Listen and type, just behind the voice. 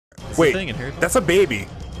Wait, the thing in Harry Potter. that's a baby.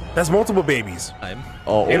 That's multiple babies.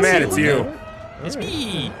 Oh, Hey, man, it's you. It's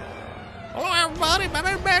me. Hello, everybody. My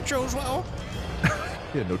name's Mattchoz. Well,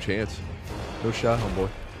 Yeah, no chance. No shot, homeboy.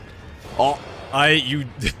 oh,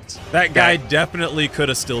 that guy definitely could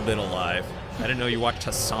have still been alive. I didn't know you watched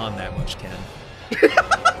Hassan that much, Ken.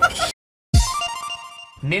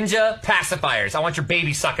 Ninja pacifiers. I want your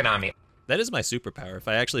baby sucking on me. That is my superpower. If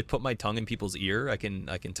I actually put my tongue in people's ear, I can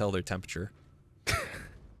tell their temperature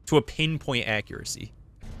to a pinpoint accuracy.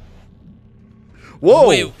 Whoa!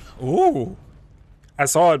 Wait, ooh. I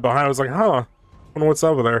saw it behind. I was like, huh. Wonder what's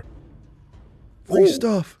over there. Free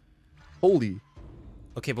stuff. Holy.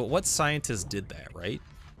 Okay, but what scientist did that, right?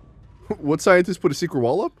 What scientist put a secret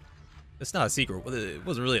wall up? It's not a secret. It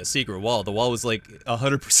wasn't really a secret wall. The wall was like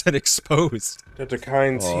 100% exposed. Dr.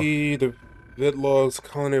 Kind T, the vid logs,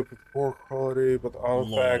 culinary poor quality, but the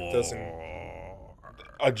artifact doesn't.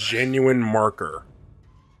 A genuine marker.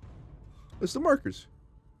 It's the markers.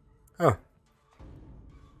 Huh.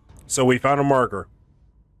 So we found a marker.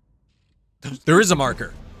 There is a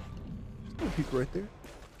marker. There's no peek right there.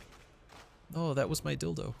 Oh, that was my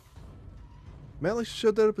dildo. Matt likes to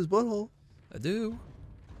shove that up his butthole. I do.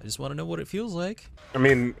 I just want to know what it feels like. I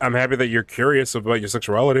mean, I'm happy that you're curious about your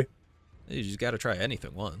sexuality. You just got to try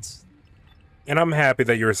anything once. And I'm happy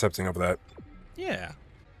that you're accepting of that. Yeah.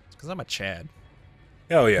 Because I'm a Chad.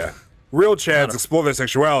 Hell yeah. Real Chads explore their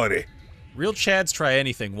sexuality. Real Chads try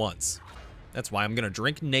anything once. That's why I'm going to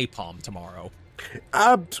drink napalm tomorrow.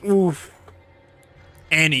 Oof.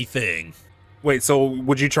 Anything. Wait, so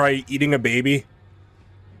would you try eating a baby?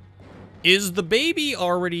 Is the baby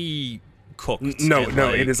already cooked? No, and, no,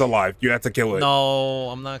 like, it is alive. You have to kill it. No,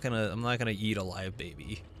 I'm not gonna eat a live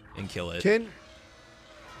baby and kill it. Ken,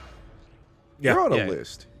 Yeah. you're on Yeah. a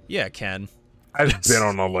list. Yeah, Ken. I've been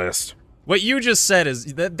on the list. What you just said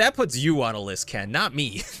is that puts you on a list, Ken, not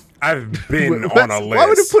me. I've been on a list. Why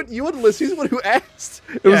would it put you on the list? He's the one who asked.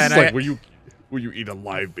 It was Yeah, just and like, will you eat a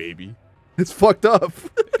live baby? It's fucked up.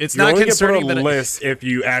 It's You not only get put concerning on that the list if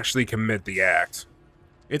you actually commit the act.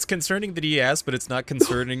 it's concerning that he asked, but it's not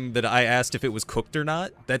concerning that I asked if it was cooked or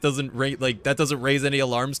not. That doesn't raise any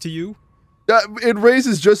alarms to you. It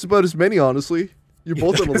raises just about as many, honestly. You're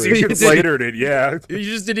both on the Because list. you considered it, yeah. You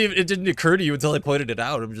just didn't even, it didn't occur to you until I pointed it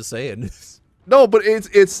out. I'm just saying. No, but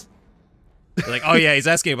it's You're like, oh yeah, he's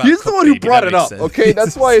asking about. he's the cooked one who baby. brought That it makes up. sense. Okay,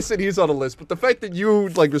 that's why I said he's on the list. But the fact that you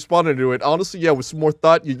like responded to it, honestly, yeah, with some more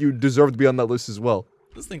thought, you deserve to be on that list as well.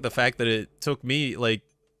 I just think the fact that it took me,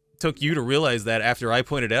 took you to realize that after I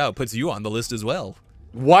pointed it out puts you on the list as well.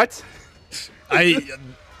 What?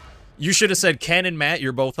 You should have said Ken and Matt,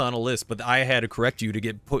 you're both on a list, but I had to correct you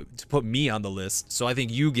to put me on the list. So I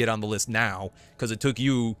think you get on the list now because it took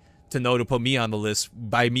you to know to put me on the list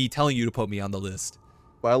by me telling you to put me on the list.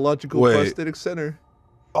 Biological prosthetic center.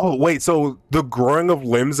 Oh, wait, so the growing of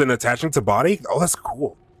limbs and attaching to body? Oh, that's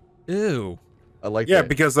cool. Ew. I like Yeah, that.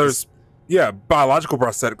 because there's, biological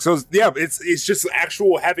prosthetics. So, it's just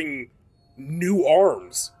actual having new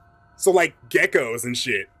arms. So, like, geckos and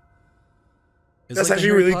shit. It's That's like in actually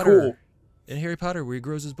Harry really Potter. cool. In Harry Potter, where he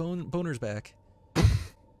grows his boners back.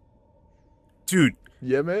 Dude,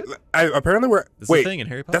 Yeah, man. apparently we're... This is Wait, the thing in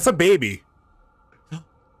Harry Potter. that's a baby.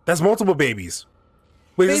 That's multiple babies.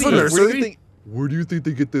 Wait, this is a Babies. nursery? Where do you think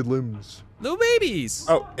they get their limbs? No babies.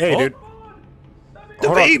 Oh, hey, dude. The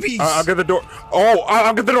Hold on. babies! I'll get the door. Oh,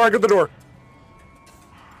 I'll get the door. I'll get the door.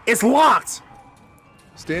 It's locked.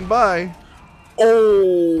 Stand by.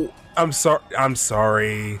 Oh, I'm sorry. I'm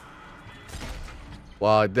sorry.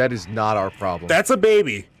 Wow, that is not our problem. That's a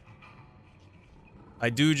baby. I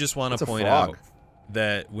do just want That's to a point frog. out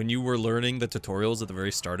that when you were learning the tutorials at the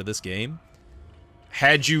very start of this game,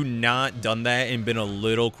 had you not done that and been a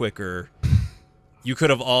little quicker, you could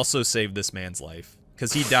have also saved this man's life.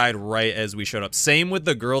 Because he died right as we showed up. Same with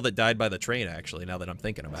the girl that died by the train, actually, now that I'm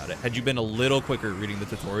thinking about it. Had you been a little quicker reading the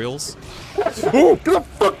tutorials... Oh, get the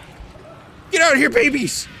fuck. Get out of here,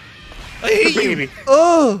 babies! I hate you! Baby.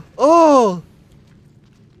 Oh!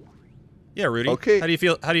 Yeah, Rudy. Okay. How do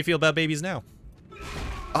you feel about babies now?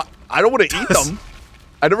 I don't want to eat them.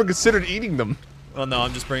 I never considered eating them. Well, no,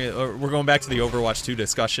 I'm just bringing... we're going back to the Overwatch 2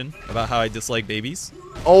 discussion about how I dislike babies.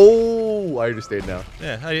 Oh, I understand now.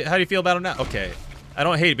 Yeah, how do you feel about them now? Okay. I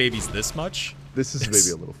don't hate babies this much. This is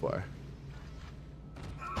maybe a little far.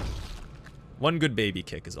 One good baby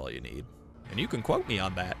kick is all you need. And you can quote me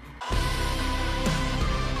on that.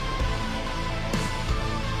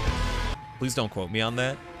 Please don't quote me on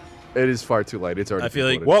that. It is far too light. It's already. I feel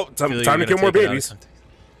like... quoted. Well, I feel like time you're to kill gonna more take it out of babies. context.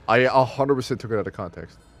 I 100% took it out of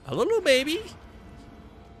context. A little baby.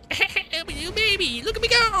 You baby, look at me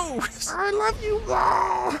go! I love you.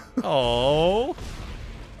 Oh.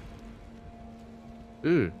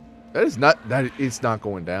 Ew. That is not. It's not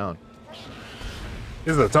going down.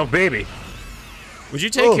 This is a tough baby. Would you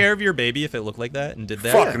take care of your baby if it looked like that and did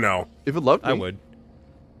that? Fuck no. If it loved me, I would.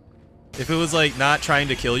 If it was like not trying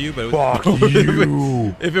to kill you, but it Fuck was,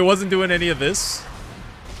 you. if it wasn't doing any of this.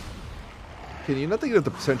 Can you not think of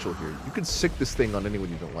the potential here? You can sick this thing on anyone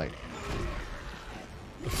you don't like.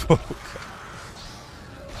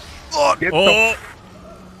 Oh, get the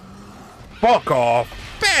fuck off.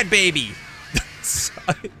 Bad baby.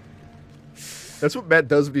 That's what Matt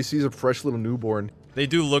does when he sees a fresh little newborn. They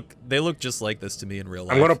look just like this to me in real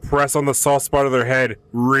life. I'm gonna press on the soft spot of their head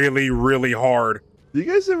really, really hard. Do you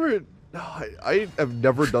guys ever? I have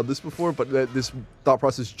never done this before, but this thought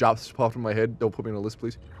process just popped in my head. Don't put me on a list,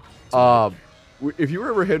 please. If you were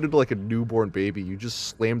ever handed like a newborn baby, you just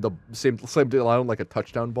slammed it down like a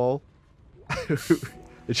touchdown ball. Did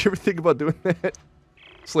you ever think about doing that?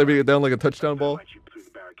 Slamming it down like a touchdown ball?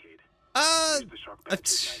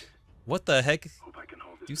 What the heck? Do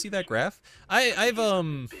you see that graph? I've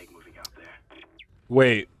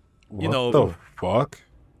Wait. What you know the fuck?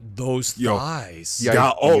 those thighs. Yeah,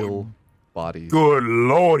 Yeah, oh, body. good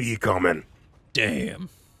lord, he coming. Damn.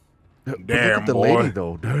 Look Damn, at the boy. lady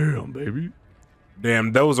though. Damn, baby.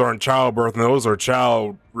 Damn, those aren't childbirth, those are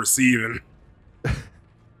child receiving.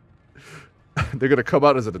 They're gonna come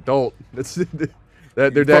out as an adult. That's their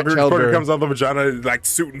dad Fucker childbirth. comes out of the vagina like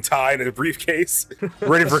suit and tie and a briefcase,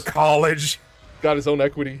 ready for college. Got his own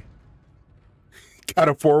equity. Got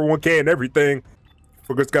a 401k and everything.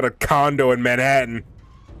 Fucker's got a condo in Manhattan.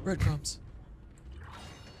 Breadcrumbs.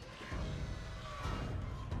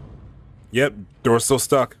 Yep, door's still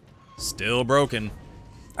stuck. Still broken.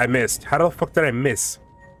 I missed. How the fuck did I miss?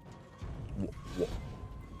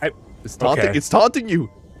 It's taunting. Okay. It's taunting you.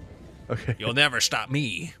 Okay. You'll never stop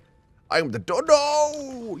me. I am the door.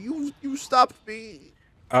 No, you stopped me.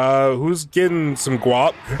 Who's getting some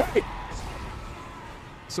guap?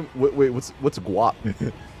 Wait, what's guap?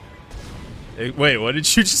 Hey, wait, what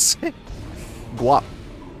did you just say? Guap.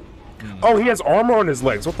 Oh, he has armor on his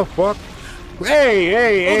legs. What the fuck?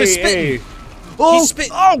 Hey, Oh, they're spitting. hey. Oh, He's spit-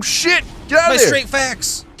 oh shit! Get out My of there! straight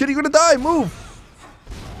facts. Kid, you're gonna die. Move.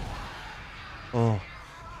 Oh.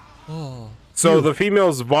 Oh. So the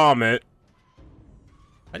females vomit.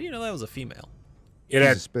 How do you know that was a female? It She's a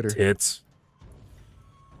had spitter. tits.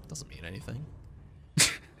 Doesn't mean anything.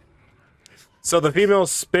 So the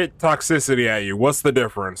females spit toxicity at you. What's the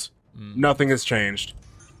difference? Nothing has changed.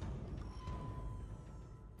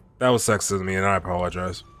 That was sexist of me, and I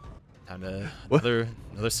apologize. Time to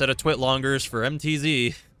another set of twitlongers for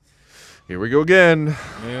MTZ. Here we go again.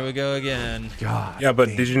 Here we go again. God. Yeah, but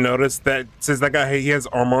did you notice that since that guy he has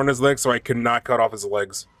armor on his legs, so I could not cut off his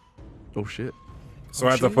legs. Oh shit. So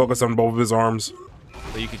I have to focus on both of his arms.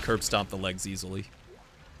 But you could curb stomp the legs easily.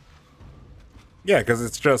 Yeah, because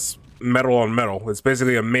it's just metal on metal. It's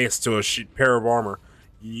basically a mace to a pair of armor.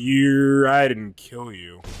 I didn't kill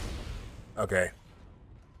you. Okay.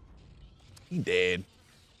 He dead.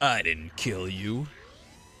 I didn't kill you.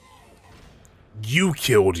 You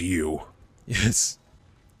killed you. Yes.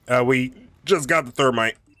 We just got the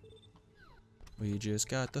thermite. We just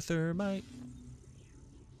got the thermite.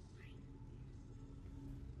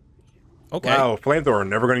 Okay. Wow, flamethrower.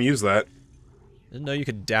 Never gonna use that. Didn't know you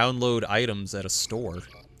could download items at a store.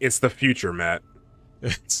 It's the future, Matt.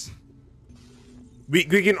 It's We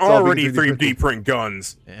can all already being 3D print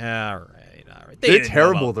guns. all right. They They're didn't know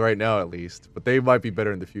terrible about- right now, at least, but they might be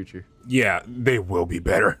better in the future. Yeah, they will be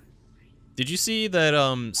better. Did you see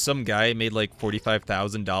that some guy made like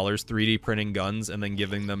 $45,000 3D printing guns and then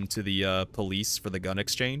giving them to the police for the gun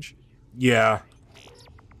exchange? Yeah.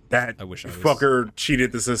 That I wish I was- fucker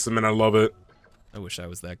cheated the system, and I love it. I wish I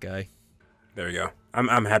was that guy. There you go.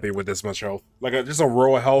 I'm happy with this much health. Like just a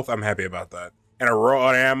row of health, I'm happy about that. And a row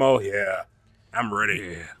of ammo, yeah. I'm ready.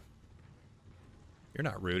 Yeah. You're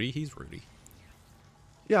not Rudy, he's Rudy.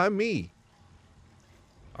 Yeah, I'm me.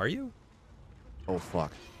 Are you? Oh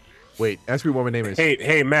fuck. Wait, ask me what my name is.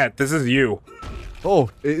 Hey, Matt, this is you. Oh,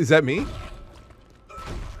 is that me?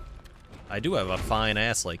 I do have a fine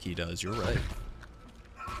ass like he does, you're right.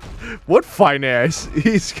 What fine ass?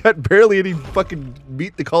 He's got barely any fucking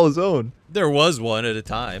meat to call his own. There was one at a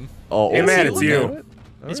time. Oh, Hey, man, look it's at you. it.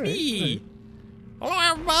 It's All right. me! Hello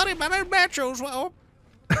everybody, my name's Mattchoz. Well,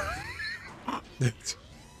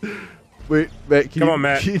 Wait, Matt, Come on,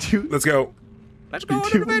 Matt. Can you do, Let's go. let's go You on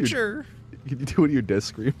do an adventure! can you do one of your death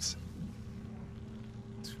screams?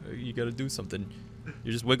 You gotta do something.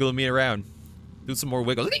 You're just wiggling me around. Do some more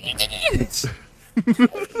wiggles.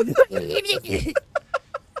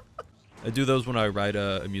 I do those when I ride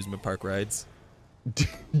amusement park rides.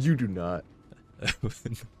 You do not.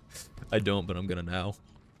 I don't, but I'm gonna now.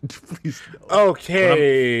 Please no.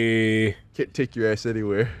 Okay. Can't take your ass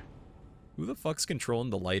anywhere. Who the fuck's controlling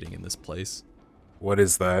the lighting in this place? What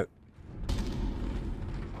is that?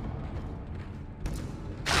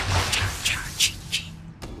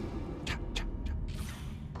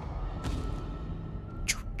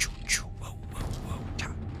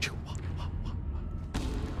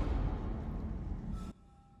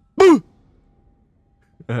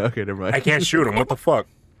 Okay, never mind. I can't shoot him. What the fuck?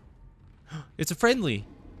 It's a friendly.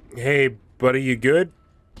 Hey, buddy, you good?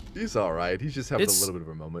 He's all right. He's just having It's- a little bit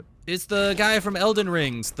of a moment. It's the guy from Elden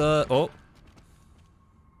Rings. Ken,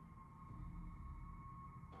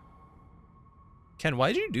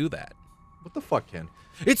 why did you do that? What the fuck, Ken?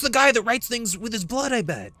 It's the guy that writes things with his blood, I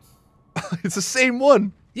bet. It's the same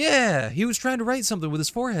one. Yeah, he was trying to write something with his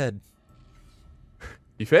forehead.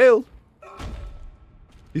 He failed.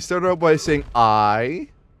 He started out by saying I,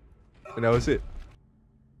 and that was it.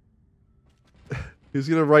 He was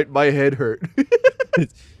gonna write my head hurt.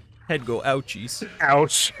 Head go ouchies.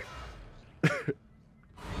 Ouch.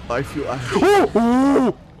 I feel.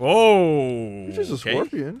 Oh, You're just a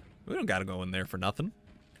scorpion. We don't gotta go in there for nothing.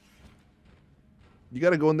 You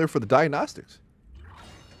gotta go in there for the diagnostics.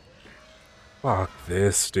 Fuck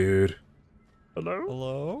this, dude. Hello?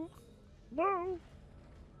 Hello? Hello?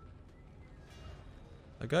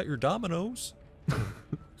 I got your Dominoes.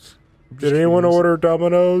 Did anyone order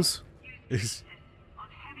Domino's?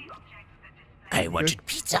 I wanted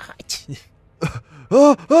Pizza Hut.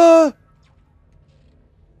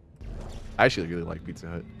 I actually really like Pizza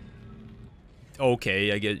Hut.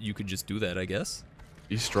 Okay, I get you could just do that, I guess.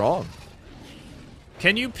 He's strong.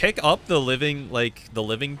 Can you pick up the living, the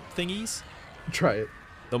living thingies? Try it.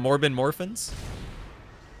 The Morbin Morphins?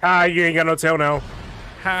 Ah, you ain't got no tail now.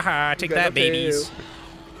 Haha, take got that, no babies. tail.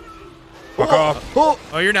 Fuck off. Oh!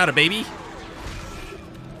 Oh, you're not a baby?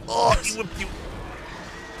 Oh! He whipped you.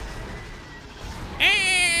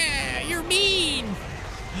 You're mean!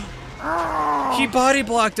 He body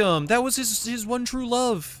blocked him. That was his one true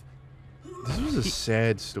love. This was a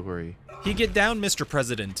sad story. He get down, Mr.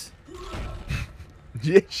 President.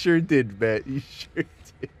 You sure did, Matt. You sure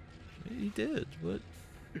did. He did. What?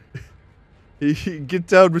 He get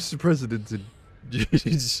down, Mr. President. And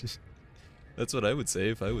That's what I would say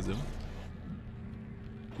if I was him.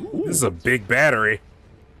 This is a big battery.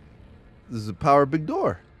 this is a power big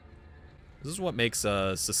door. This is what makes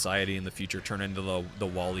society in the future turn into the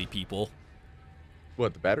Wall-E people.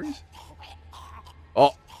 What, the batteries?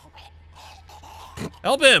 Oh,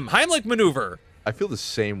 Help him! Heimlich maneuver! I feel the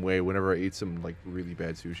same way whenever I eat some like really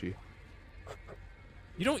bad sushi.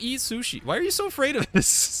 You don't eat sushi. Why are you so afraid of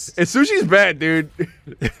this? And sushi's bad, dude.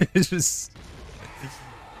 It's just...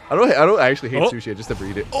 I don't actually hate Oh. sushi. I just never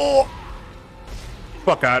eat it. Oh,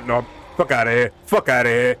 Fuck out, no. Fuck out of here. Fuck out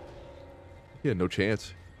of here. yeah, no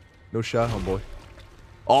chance. No shot, homeboy.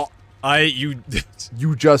 Oh, You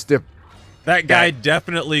you just. that guy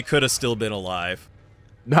definitely could have still been alive.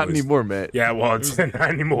 Not It was- anymore, Matt. Yeah, well, it's not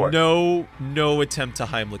anymore. No attempt to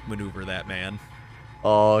Heimlich maneuver that man.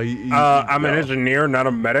 Oh, I'm an engineer, not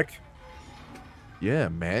a medic. Yeah,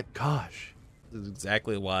 Matt. Gosh. This is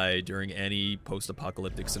exactly why during any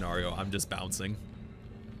post-apocalyptic scenario, I'm just bouncing.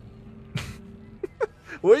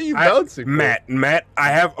 What are you bouncing? for? Matt, I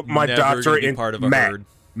have my Never gonna doctorate be in part of a herd.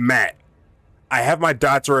 Matt, I have my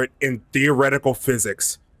doctorate in theoretical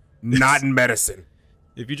physics, not in medicine.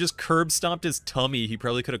 If you just curb stomped his tummy, he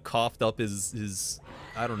probably could have coughed up his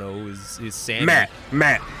I don't know, his sanity.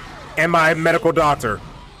 Matt, am I a medical doctor?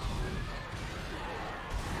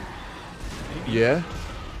 Yeah.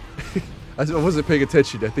 I wasn't paying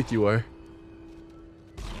attention. I think you are.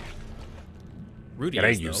 Rudy Can I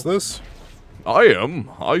is, use though. this? I am.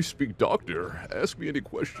 I speak doctor. Ask me any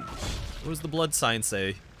questions. What does the blood sign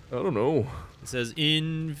say? I don't know. It says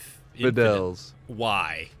infinite. Fidels.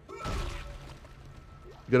 Why? You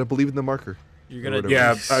gotta believe in the marker. You're gonna.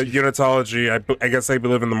 Yeah, unitology. I guess I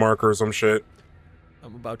believe in the marker or some shit.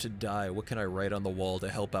 I'm about to die. What can I write on the wall to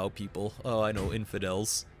help out people? Oh, I know,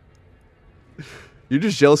 infidels. You're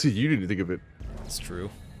just jealous you didn't think of it. It's true.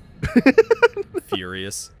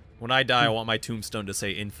 Furious. When I die, I want my tombstone to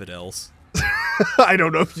say infidels. I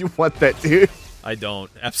don't know if you want that, dude. I don't.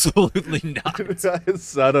 Absolutely not.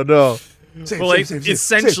 I don't know. Save, Well, like, save, save,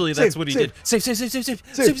 essentially, save, that's save, what he save, did. Save, save, save, save, save,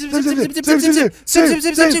 save, save, save, save, save, save, save, save, save,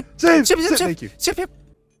 save, save, save, save, thank you. save, save.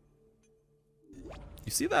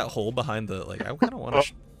 You see that hole behind the, like, I kind of want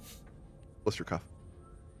to Bless your cough.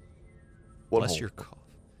 One bless hole. your cough.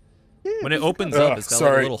 Yeah, When it bless your opens cough. up, it's got like a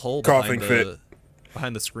sorry. little hole Coughing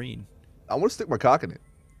behind the screen. I want to stick my cock in it.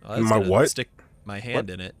 Oh, that's My gonna what? Stick my hand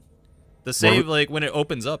in it. The save, like, when it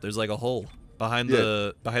opens up, there's like a hole behind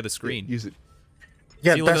the screen. Use it.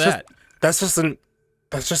 Yeah, See, look that's at just that.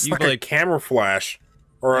 that's just You like a camera flash.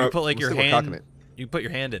 Or You a, put like your stick my cock in hand. it. You put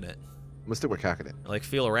your hand in it. I'm gonna stick my cock in it. Like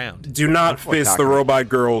feel around. do not put my fist cock the in it. robot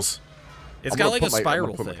girls. It's I'm got gonna like a put my- I'm spiral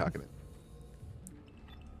gonna put my thing. cock in it.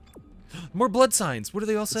 More blood signs. What do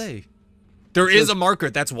they all say? There is a marker.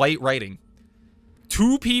 That's white writing.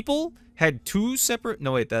 2 people had 2 separate.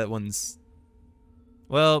 No, wait, that one's.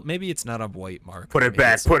 Well, maybe it's not a white marker. Put it Maybe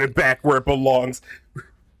back. it's Put it back where it belongs.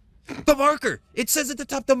 The marker. It says at the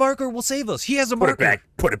top, the marker will save us. He has a Put marker. it back.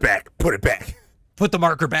 Put it back. Put it back. Put the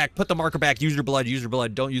marker back. Put the marker back. Use your blood. Use your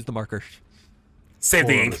blood. Don't use the marker. Save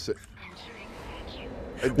the Hold on ink. a sec.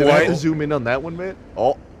 Did I have to zoom in on that one, man?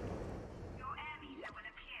 Oh,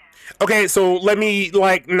 Okay, so let me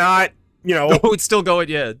like not, you know. Oh, it's still going.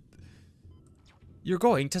 Yeah. You're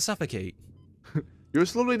going to suffocate. you're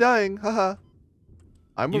slowly dying. Haha.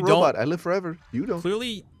 I'm a You robot. don't- I live forever. You don't.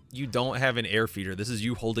 Clearly, you don't have an air feeder. This is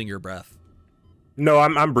you holding your breath. No,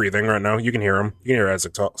 I'm breathing right now. You can hear him. You can hear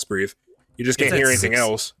Isaac breathe. You just can't It's at hear anything 6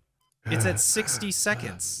 else. It's at 60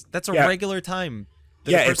 seconds. That's a Yeah. regular time. that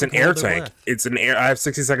a Yeah, it's person an can air hold their tank. breath. It's an air. I have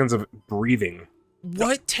 60 seconds of breathing.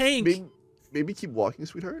 What tank? Maybe keep walking,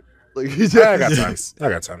 sweetheart. Like, I got time. I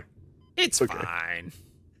got time. It's Okay. fine.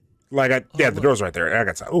 Like, yeah, the look. door's right there. I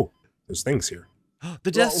got time. Oh, there's things here.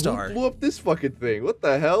 The Death Who Star. blew up this fucking thing? What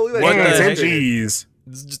the hell? Look at that What thing. the Hands and heck? cheese.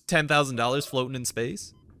 This is just $10,000 floating in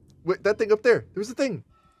space. Wait, that thing up there. There's a thing.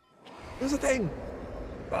 There's a thing.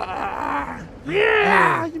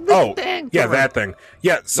 Yeah, you missed Oh, the thing. yeah, Turn around. that thing.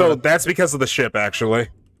 Yeah, so No. that's because of the ship, actually.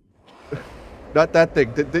 Not that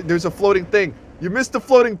thing. There's a floating thing. You missed the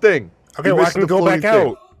floating thing. Okay, You well, I missed can the go back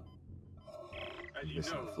floating thing. out. You missed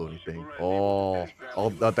the floating thing. Oh, all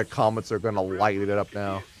the comments are gonna light it up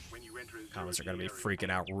now. Comments are going to be freaking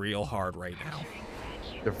out real hard right now.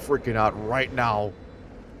 They're freaking out right now.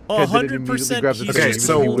 Ken didn't immediately 100% grab the he's thing. Okay, just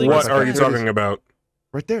so holding what his are you breath. talking about?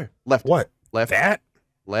 Right there. Left. What? Left. That?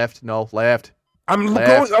 Left. No, left. I'm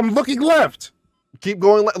Left. going. I'm looking left. Keep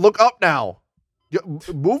going. Look up now.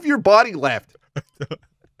 Move your body left.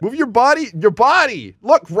 Move your body. Your body.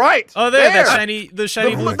 Look right. Oh, there, that shiny, the The,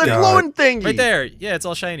 shiny blue the thing. glowing thingy. Right there. Yeah, it's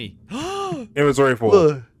all shiny. Inventory full.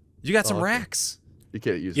 Ugh. You got some okay. racks. You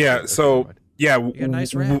can't use it. Yeah. Okay, So never mind. yeah, got a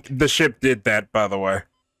nice rack. the ship did that, by the way.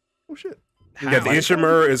 Oh shit. Yeah, the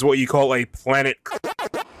Ishimura is what you call a planet.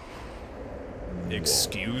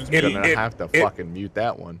 Excuse You're me. gonna have to fucking mute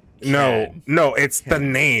that one. No, it's the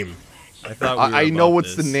name. I thought we were I know above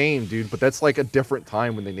it's this. the name, dude, but that's like a different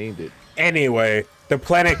time when they named it. Anyway, the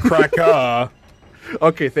planet Kraka.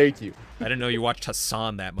 Okay, thank you. I didn't know you watched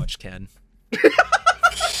Hassan that much, Ken.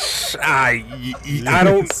 I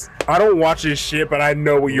don't watch this shit, but I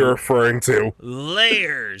know what you're referring to.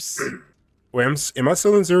 Layers. Wait, am I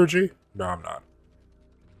still in zero G? No, I'm not.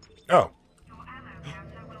 Oh,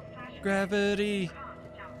 Gravity.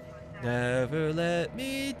 Never let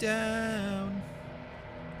me down.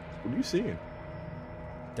 What are you seeing?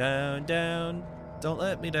 Down, down. Don't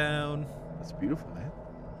let me down. That's beautiful, man.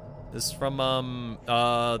 This is from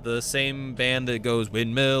the same band that goes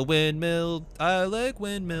Windmill, Windmill. I like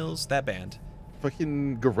windmills. That band.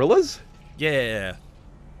 Fucking gorillas? Yeah.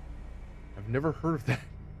 I've never heard of that.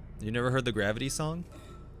 You never heard the Gravity song?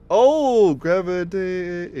 Oh,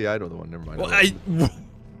 gravity. Yeah, I know the one. Never mind. Well,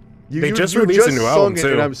 They just released a new album, it,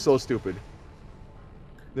 too. and I'm so stupid.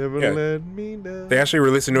 Never Yeah. let me down. they actually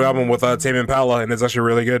released a new album with Tame Impala, and it's actually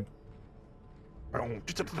really good.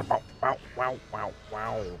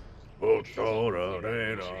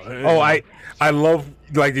 Oh, I love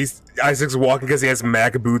like these Isaac's walking because he has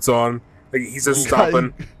Mac boots on. Like he's just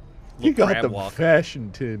stopping. You got crab the walk.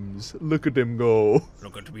 fashion Tims. Look at them go.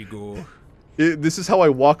 Look at me go. This is how I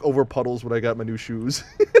walk over puddles when I got my new shoes.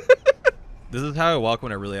 This is how I walk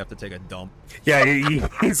when I really have to take a dump. Yeah,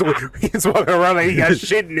 he's walking around like he got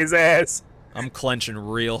shit in his ass. I'm clenching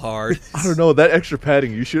real hard. I don't know, that extra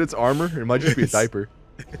padding, you sure it's armor? It might just be a diaper.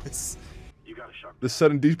 The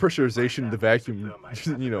sudden depressurization of the vacuum,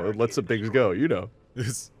 you know, it lets some things go, you know.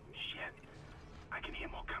 Is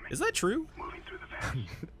that true?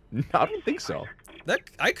 I don't think so. That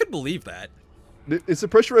I could believe that. It's a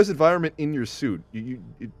pressurized environment in your suit.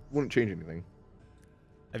 It wouldn't change anything.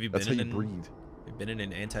 Have you That's how been you in? breathe. You've been in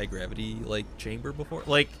an anti-gravity like chamber before?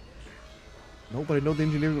 Like, No, but I know the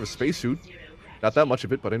engineering of a spacesuit. Not that much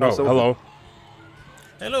of it, but I know Oh, some. hello.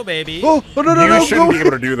 hello, baby. Oh, no, no, no, You no, shouldn't go be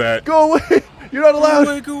able to do that. Go away! You're not Go allowed!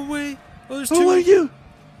 away, go away. Oh, there's Who two. are you?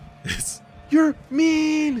 This You're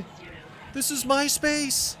mean! is my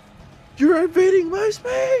space. You're invading my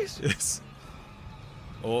space! Yes.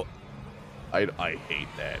 Oh, I hate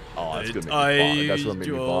that. Oh, that's gonna make me bomb. That's gonna make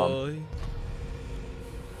me bomb.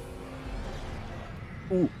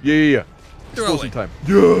 Ooh, yeah. Throw Explosion it. time.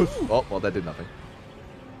 Yes. Oh, well, that did nothing.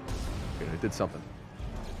 Okay, it did something.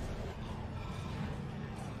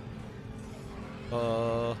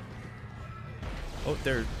 Oh,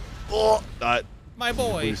 there. Oh, My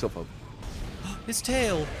pull boy. yourself up. His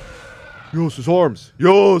tail. Yes, his arms.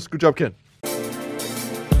 Yes, good job, Ken.